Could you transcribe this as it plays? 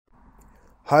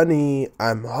Honey,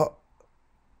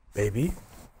 Baby?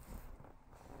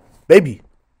 Baby!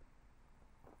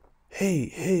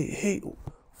 Hey,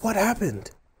 what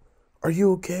happened? Are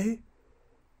you okay?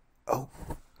 Oh,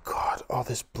 God, all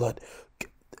this blood.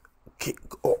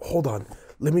 Hold on.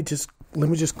 Let me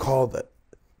just call that.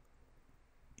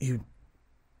 You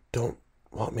don't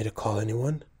want me to call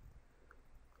anyone?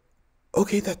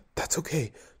 Okay, that's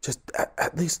okay. Just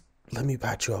at least let me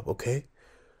patch you up, okay?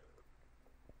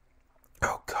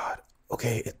 Oh God.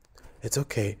 Okay, it's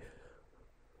okay.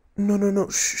 No.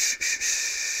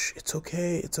 Shh. It's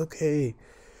okay.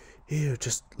 Here,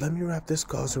 just let me wrap this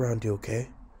gauze around you, okay?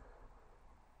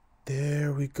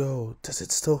 There we go. Does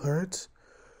it still hurt?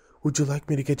 Would you like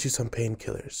me to get you some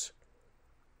painkillers?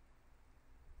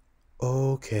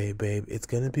 Okay, babe. It's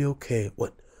gonna be okay.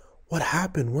 What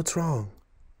happened? What's wrong?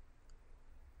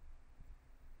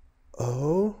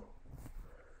 Oh?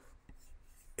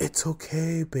 It's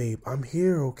okay, babe. I'm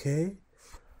here, okay?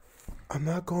 I'm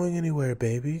not going anywhere,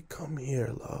 baby. Come here,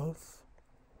 love.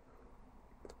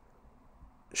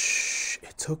 Shh,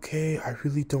 it's okay. I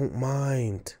really don't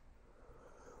mind.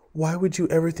 Why would you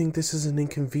ever think this is an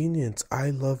inconvenience? I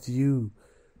loved you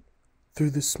through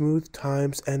the smooth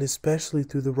times and especially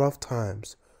through the rough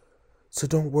times. So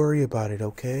don't worry about it,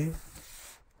 okay?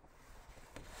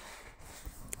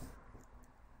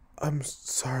 I'm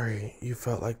sorry you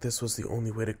felt like this was the only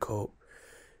way to cope.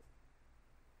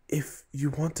 If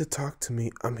you want to talk to me,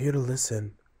 I'm here to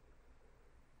listen.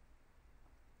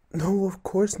 No, of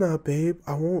course not, babe.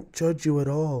 I won't judge you at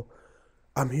all.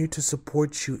 I'm here to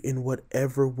support you in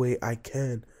whatever way I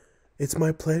can. It's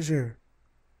my pleasure.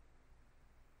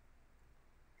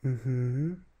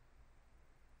 Mm-hmm.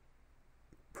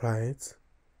 Right.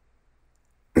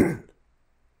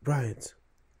 Right.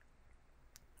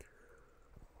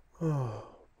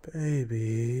 Oh,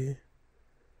 baby.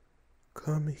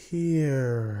 Come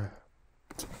here.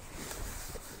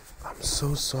 I'm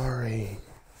so sorry.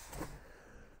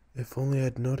 If only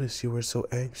I'd noticed you were so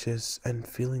anxious and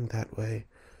feeling that way.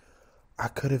 I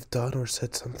could have done or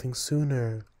said something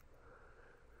sooner.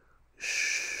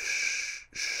 Shh.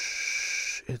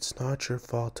 It's not your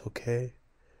fault, okay?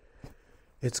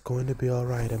 It's going to be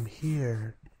alright. I'm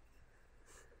here.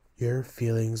 Your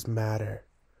feelings matter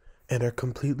and are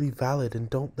completely valid, and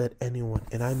don't let anyone,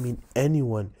 and I mean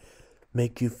anyone,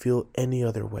 make you feel any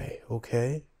other way,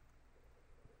 okay?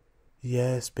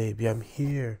 Yes, baby, I'm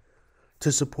here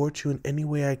to support you in any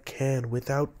way I can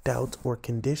without doubt or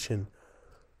condition.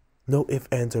 No ifs,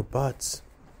 ands, or buts.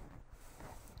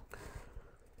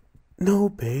 No,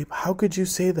 babe, how could you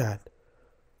say that?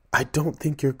 I don't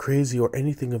think you're crazy or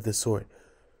anything of the sort.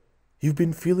 You've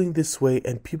been feeling this way,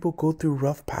 and people go through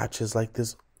rough patches like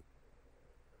this.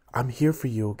 I'm here for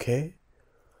you, okay?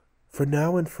 For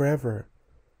now and forever.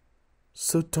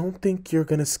 So don't think you're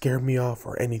gonna scare me off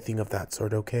or anything of that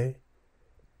sort, okay?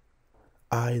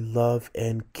 I love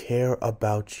and care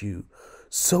about you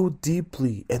so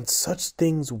deeply, and such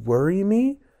things worry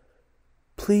me.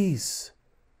 Please,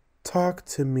 talk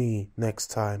to me next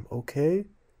time, okay?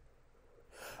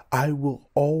 I will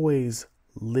always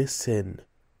listen,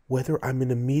 whether I'm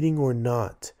in a meeting or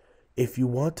not. If you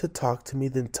want to talk to me,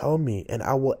 then tell me, and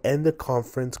I will end the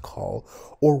conference call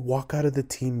or walk out of the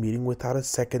team meeting without a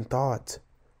second thought.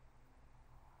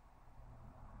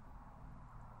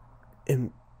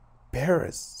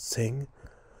 Embarrassing?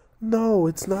 No,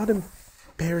 it's not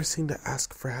embarrassing to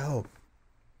ask for help.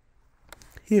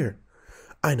 Here,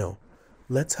 I know.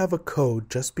 Let's have a code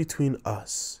just between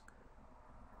us,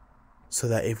 so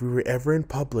that if we were ever in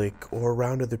public or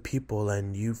around other people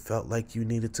and you felt like you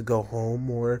needed to go home,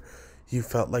 or you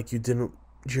felt like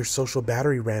your social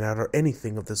battery ran out or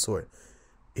anything of the sort,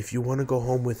 if you want to go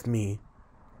home with me,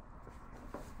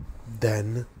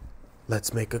 then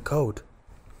let's make a code.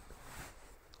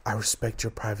 I respect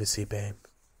your privacy, babe.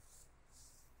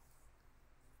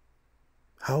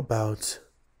 How about,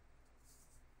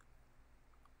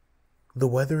 the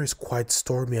weather is quite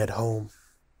stormy at home,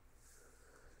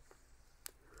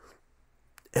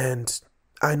 and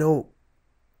I know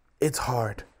it's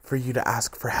hard for you to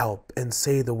ask for help and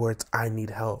say the words, I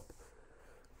need help.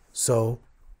 So,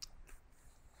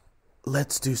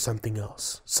 let's do something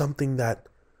else. Something that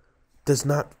does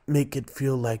not make it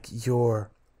feel like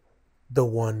you're the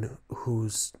one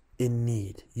who's in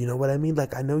need. You know what I mean?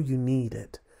 Like, I know you need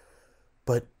it.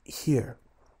 But here,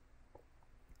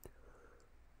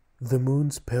 the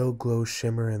moon's pale glow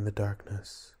shimmer in the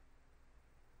darkness.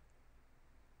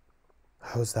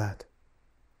 How's that?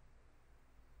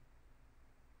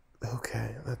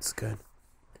 Okay, that's good.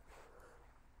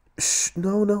 Shh,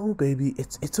 no, baby.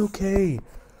 It's okay.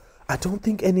 I don't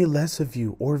think any less of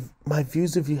you or my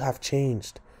views of you have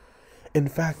changed. In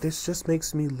fact, this just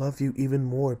makes me love you even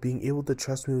more, being able to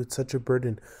trust me with such a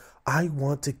burden. I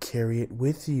want to carry it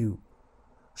with you.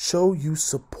 Show you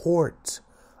support,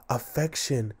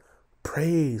 affection,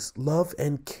 praise, love,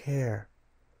 and care.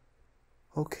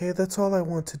 Okay, that's all I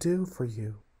want to do for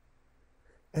you.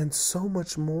 And so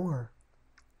much more.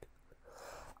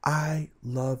 I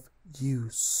love you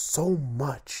so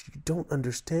much. You don't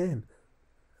understand.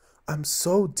 I'm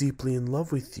so deeply in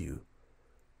love with you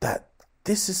that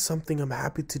this is something I'm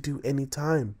happy to do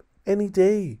anytime, any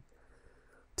day.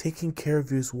 Taking care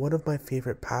of you is one of my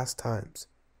favorite pastimes.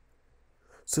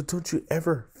 So don't you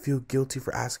ever feel guilty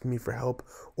for asking me for help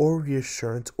or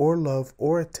reassurance or love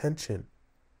or attention.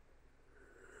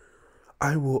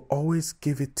 I will always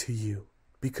give it to you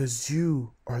because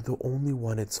you are the only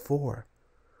one it's for.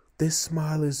 This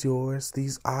smile is yours,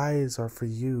 these eyes are for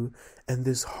you, and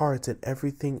this heart and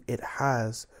everything it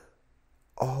has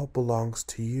all belongs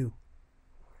to you.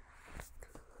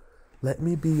 Let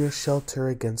me be your shelter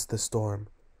against the storm.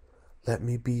 Let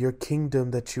me be your kingdom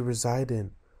that you reside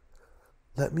in.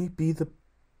 Let me be the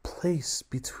place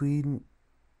between,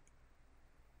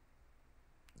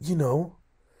 let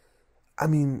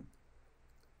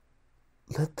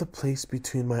the place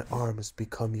between my arms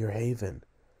become your haven.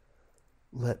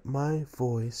 Let my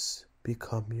voice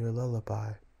become your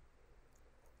lullaby.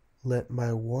 Let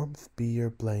my warmth be your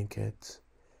blanket,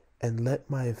 and let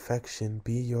my affection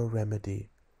be your remedy.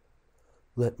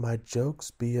 Let my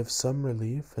jokes be of some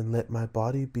relief, and let my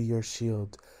body be your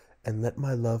shield, and let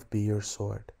my love be your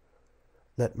sword.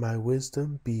 Let my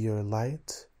wisdom be your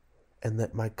light, and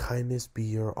let my kindness be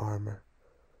your armor.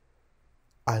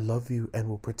 I love you and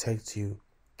will protect you,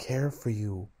 care for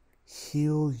you,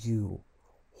 heal you,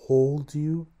 hold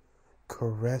you,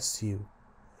 caress you,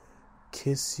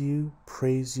 kiss you,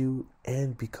 praise you,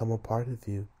 and become a part of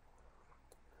you.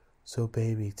 So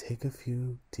baby, take a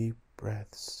few deep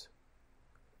breaths.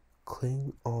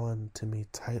 Cling on to me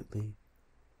tightly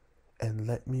and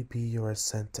let me be your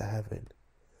ascent to heaven,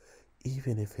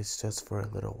 even if it's just for a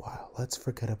little while. Let's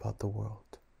forget about the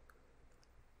world.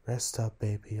 Rest up,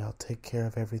 baby. I'll take care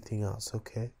of everything else,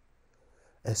 okay?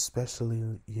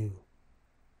 Especially you.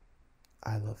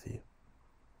 I love you.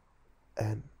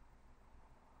 And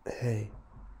hey,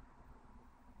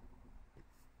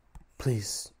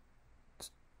 please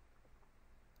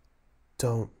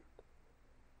don't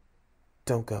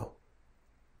go.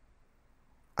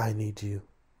 I need you,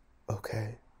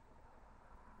 okay?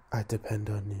 I depend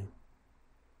on you.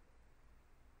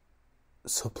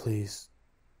 So please,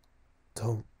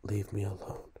 don't leave me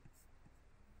alone.